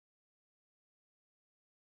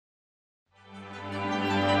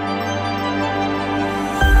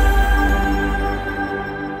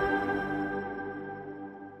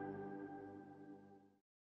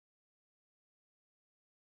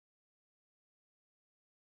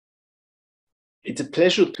It's a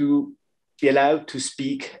pleasure to be allowed to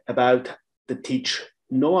speak about the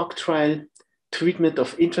TICH-NOAC trial, treatment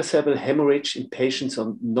of intracerebral hemorrhage in patients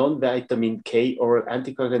on non-vitamin K oral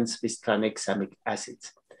anticoagulants with Tranexamic Acid.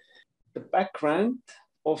 The background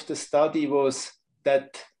of the study was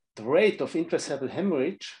that the rate of intracerebral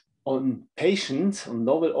hemorrhage on patients on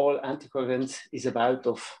novel oral anticoagulants is about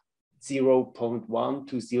of 0.1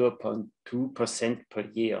 to 0.2% per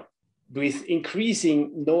year. With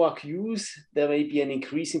increasing NOAC use, there may be an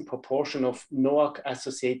increasing proportion of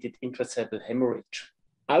NOAC-associated intracerebral hemorrhage.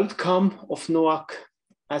 Outcome of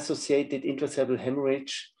NOAC-associated intracerebral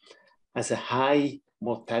hemorrhage has a high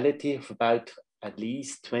mortality of about at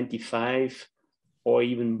least 25 or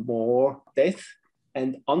even more death,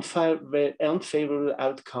 and unfavorable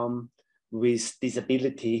outcome with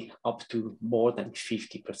disability up to more than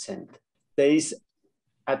 50%. There is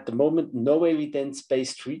at the moment no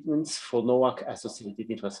evidence-based treatments for NOAC-associated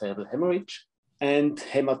intracerebral hemorrhage, and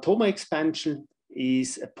hematoma expansion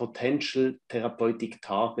is a potential therapeutic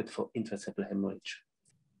target for intracerebral hemorrhage.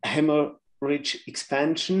 Hemorrhage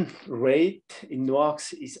expansion rate in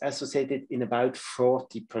NOACs is associated in about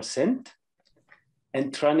 40%.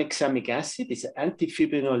 And Tranexamic acid is an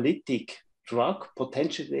antifibrinolytic drug,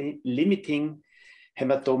 potentially limiting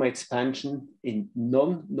hematoma expansion in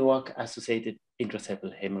non-NOAC associated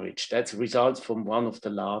intracerebral hemorrhage. That's results from one of the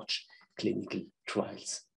large clinical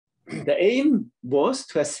trials. The aim was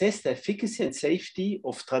to assess the efficacy and safety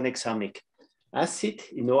of Tranexamic acid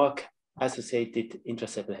in NOAC associated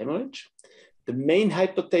intracerebral hemorrhage. The main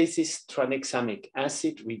hypothesis, Tranexamic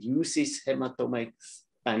acid reduces hematoma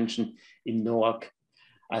expansion in NOAC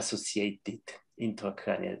associated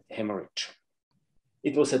intracranial hemorrhage.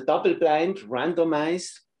 It was a double-blind,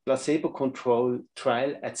 randomized, placebo-controlled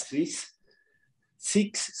trial at 6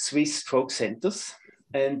 Swiss stroke centers,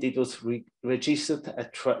 and it was registered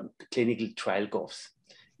at ClinicalTrials.gov.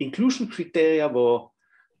 Inclusion criteria were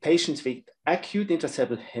patients with acute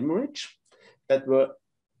intracerebral hemorrhage that were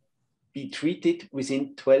be treated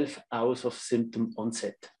within 12 hours of symptom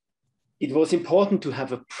onset. It was important to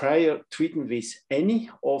have a prior treatment with any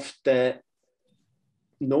of the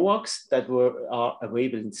NOACs that are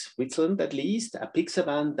available in Switzerland, at least,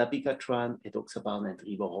 apixaban, dabigatran, edoxaban, and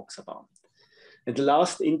rivaroxaban. And the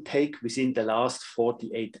last intake within the last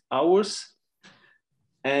 48 hours,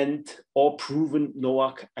 and or proven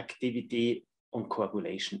NOAC activity on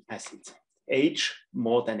coagulation acids. Age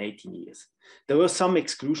more than 18 years. There were some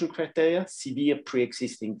exclusion criteria: severe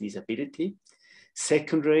pre-existing disability,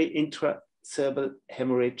 secondary intracerebral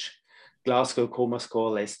hemorrhage, Glasgow Coma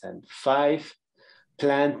score less than 5,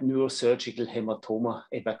 planned neurosurgical hematoma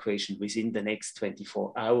evacuation within the next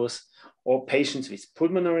 24 hours, or patients with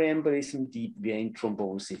pulmonary embolism, deep vein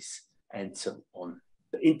thrombosis, and so on.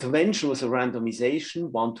 The intervention was a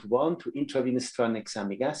randomization 1-to-1 to intravenous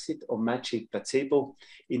tranexamic acid or magic placebo,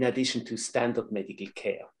 in addition to standard medical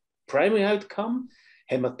care. Primary outcome,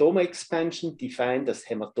 hematoma expansion defined as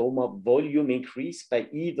hematoma volume increase by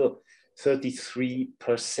either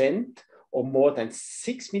 33% or more than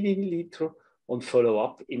 6 milliliter on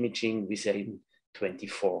follow-up imaging within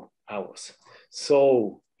 24 hours.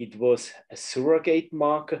 So it was a surrogate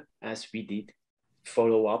marker as we did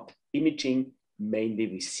follow-up imaging, mainly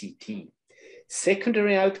with CT.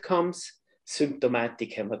 Secondary outcomes,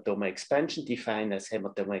 symptomatic hematoma expansion defined as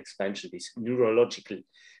hematoma expansion with neurological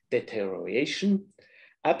deterioration,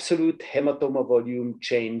 absolute hematoma volume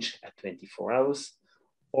change at 24 hours,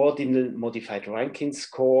 ordinal modified Rankin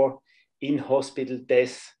score, in-hospital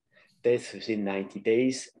death within 90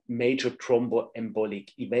 days, major thromboembolic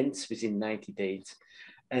events within 90 days,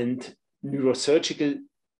 and neurosurgical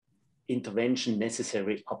intervention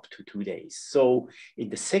necessary up to 2 days. So in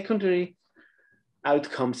the secondary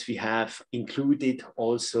outcomes, we have included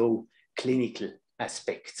also clinical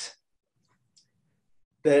aspects.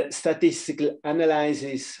 The statistical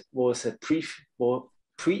analysis was a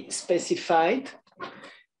pre-specified.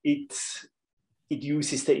 It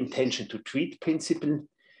uses the intention to treat principle.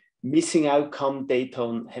 Missing outcome data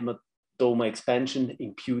on hematoma expansion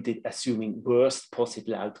imputed, assuming worst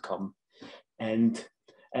possible outcome, and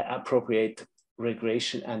appropriate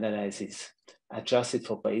regression analysis adjusted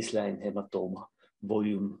for baseline hematoma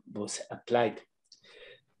volume was applied.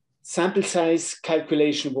 Sample size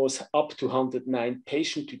calculation was up to 109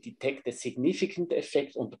 patients to detect a significant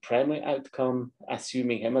effect on the primary outcome,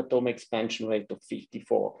 assuming hematoma expansion rate of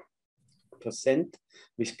 54%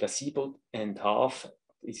 with placebo and half,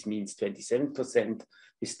 this means 27%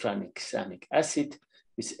 with tranexamic acid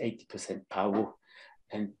with 80% power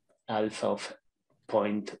and alpha of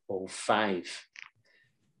 0.05.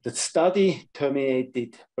 The study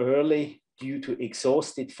terminated early due to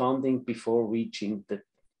exhausted funding before reaching the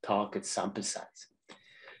target sample size.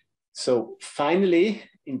 So finally,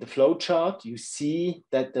 in the flowchart, you see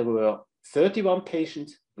that there were 31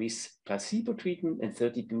 patients with placebo treatment and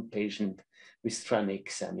 32 patients with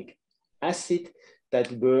tranexamic acid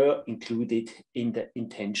that were included in the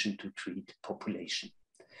intention to treat population.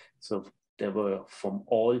 So there were from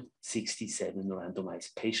all 67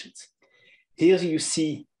 randomized patients. Here you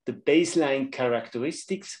see the baseline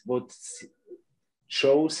characteristics, what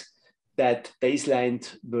shows that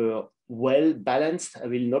baselines were well balanced. I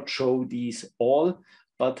will not show these all,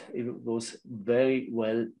 but it was very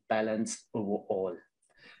well balanced overall.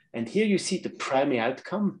 And here you see the primary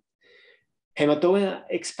outcome. Hematoma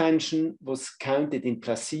expansion was counted in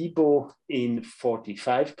placebo in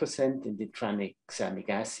 45%, in the tranexamic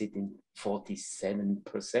acid in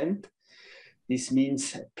 47%. This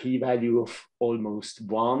means a p-value of almost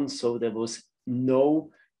 1, so there was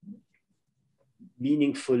no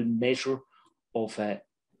meaningful measure of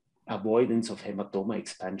avoidance of hematoma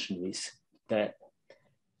expansion with the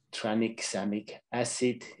tranexamic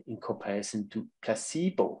acid in comparison to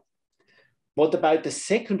placebo. What about the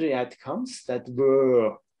secondary outcomes that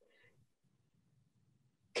were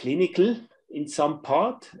clinical in some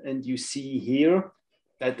part? And you see here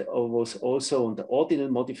that was also on the ordinal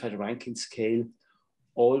modified Rankin scale,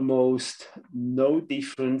 almost no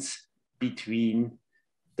difference between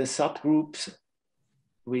the subgroups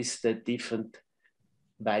with the different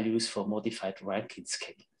values for modified Rankin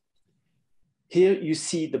scale. Here you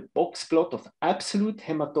see the box plot of absolute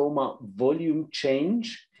hematoma volume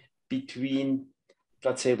change between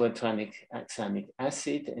placebo and tranexamic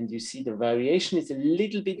acid, and you see the variation is a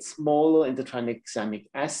little bit smaller in the tranexamic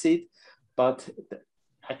acid, but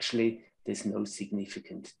actually there's no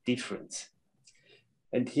significant difference.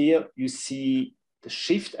 And here you see the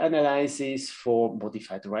shift analysis for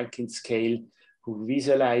modified Rankin scale, who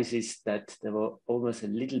visualizes that there were almost a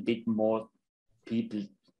little bit more people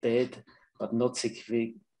dead, but not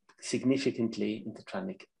significantly in the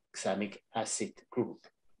tranexamic acid group.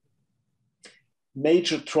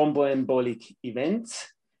 Major thromboembolic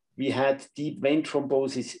events. We had deep vein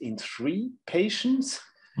thrombosis in 3 patients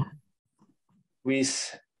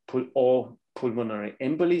with pulmonary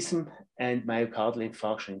embolism and myocardial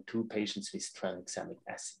infarction in 2 patients with tranexamic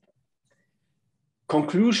acid.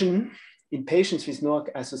 Conclusion, in patients with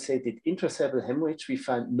NOAC-associated intracerebral hemorrhage, we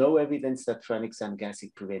found no evidence that tranexamic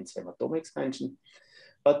acid prevents hematoma expansion,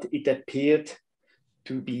 but it appeared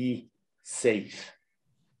to be safe.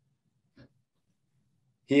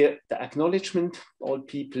 Here, the acknowledgement, all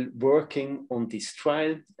people working on this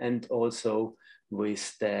trial and also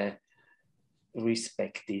with the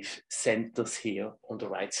respective centers here on the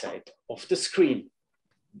right side of the screen.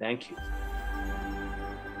 Thank you.